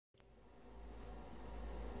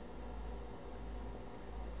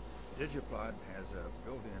Digiplot has a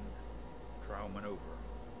built-in trial maneuver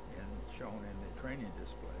shown in the training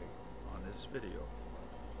display on this video.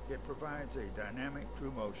 It provides a dynamic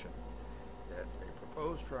true motion that a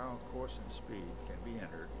proposed trial course and speed can be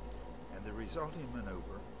entered, and the resulting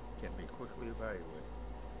maneuver can be quickly evaluated.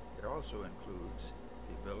 It also includes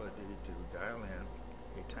the ability to dial in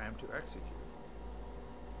a time to execute.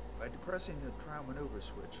 By depressing the trial maneuver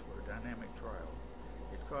switch for a dynamic trial,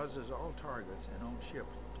 it causes all targets and on chip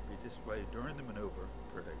to be displayed during the maneuver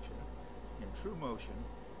prediction in true motion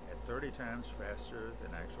at 30 times faster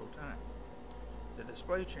than actual time. The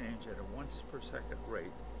display change at a once per second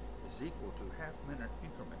rate is equal to half-minute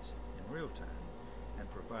increments in real time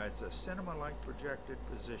and provides a cinema-like projected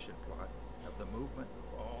position plot of the movement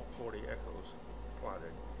of all 40 echoes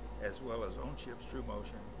plotted, as well as on-chip's true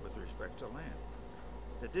motion with respect to land.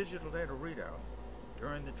 The digital data readout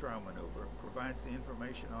during the trial maneuver provides the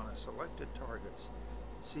information on a selected target's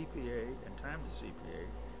CPA and time to CPA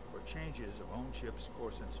for changes of on-chip's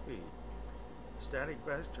course and speed. A static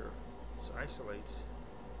vector isolates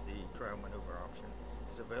the trial maneuver option,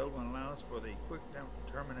 is available and allows for the quick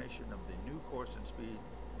determination of the new course and speed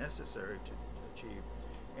necessary to achieve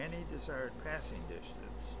any desired passing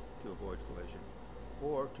distance to avoid collision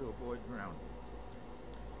or to avoid grounding.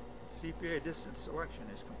 CPA distance selection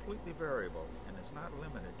is completely variable and is not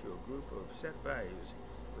limited to a group of set values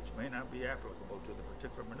which may not be applicable to the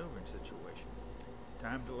particular maneuvering situation.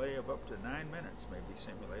 Time delay of up to 9 minutes may be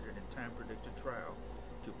simulated in time-predicted trial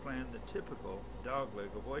to plan the typical dogleg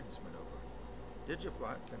avoidance maneuver.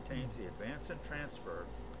 Digiplot contains the advance and transfer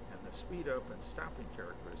and the speed up and stopping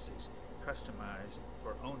characteristics customized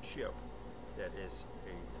for on-chip that is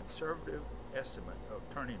a conservative estimate of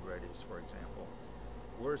turning radius, for example,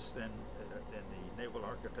 worse than the naval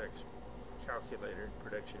architect's calculated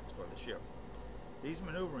predictions for the ship. These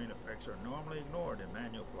maneuvering effects are normally ignored in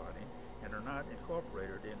manual plotting and are not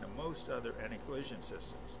incorporated into most other anti-collision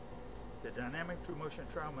systems. The dynamic true motion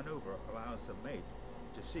trial maneuver allows the mate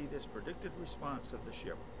to see this predicted response of the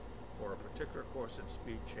ship for a particular course and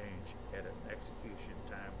speed change at an execution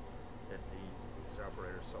time that his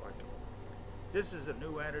operator selected. This is a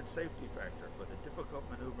new added safety factor for the difficult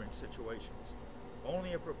maneuvering situations.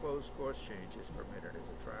 Only a proposed course change is permitted as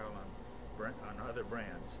a trial on other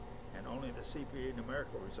brands, and only the CPA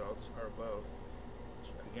numerical results are above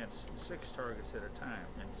against 6 targets at a time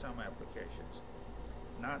in some applications,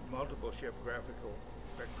 not multiple ship graphical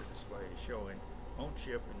vector displays showing on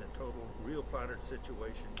chip in the total real plotted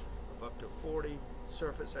situation of up to 40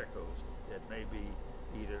 surface echoes that may be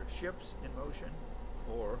either ships in motion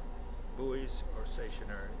or buoys or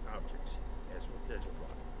stationary objects, as with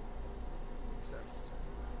Digiplot.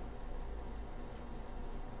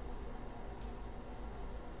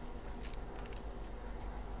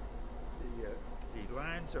 The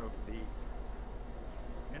lines of the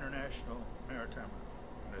International Maritime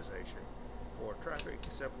Organization for traffic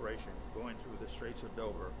separation going through the Straits of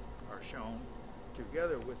Dover are shown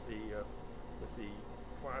together with the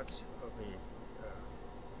plots of a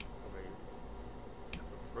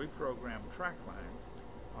reprogrammed track line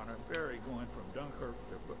on a ferry going from Dunkirk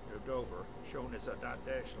to Dover, shown as a dot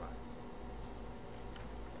dash line.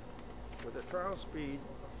 With a trial speed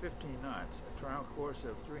of 15 knots, a trial course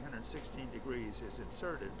of 316 degrees is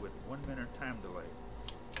inserted with 1 minute time delay.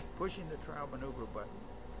 Pushing the trial maneuver button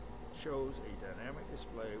shows a dynamic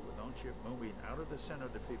display with on-chip moving out of the center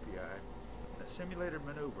of the PPI and a simulated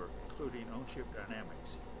maneuver including on-chip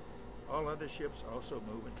dynamics. All other ships also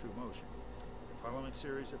move in true motion. The following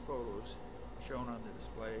series of photos shown on the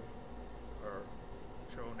display are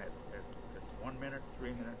shown at 1 minute,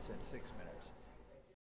 3 minutes, and 6 minutes.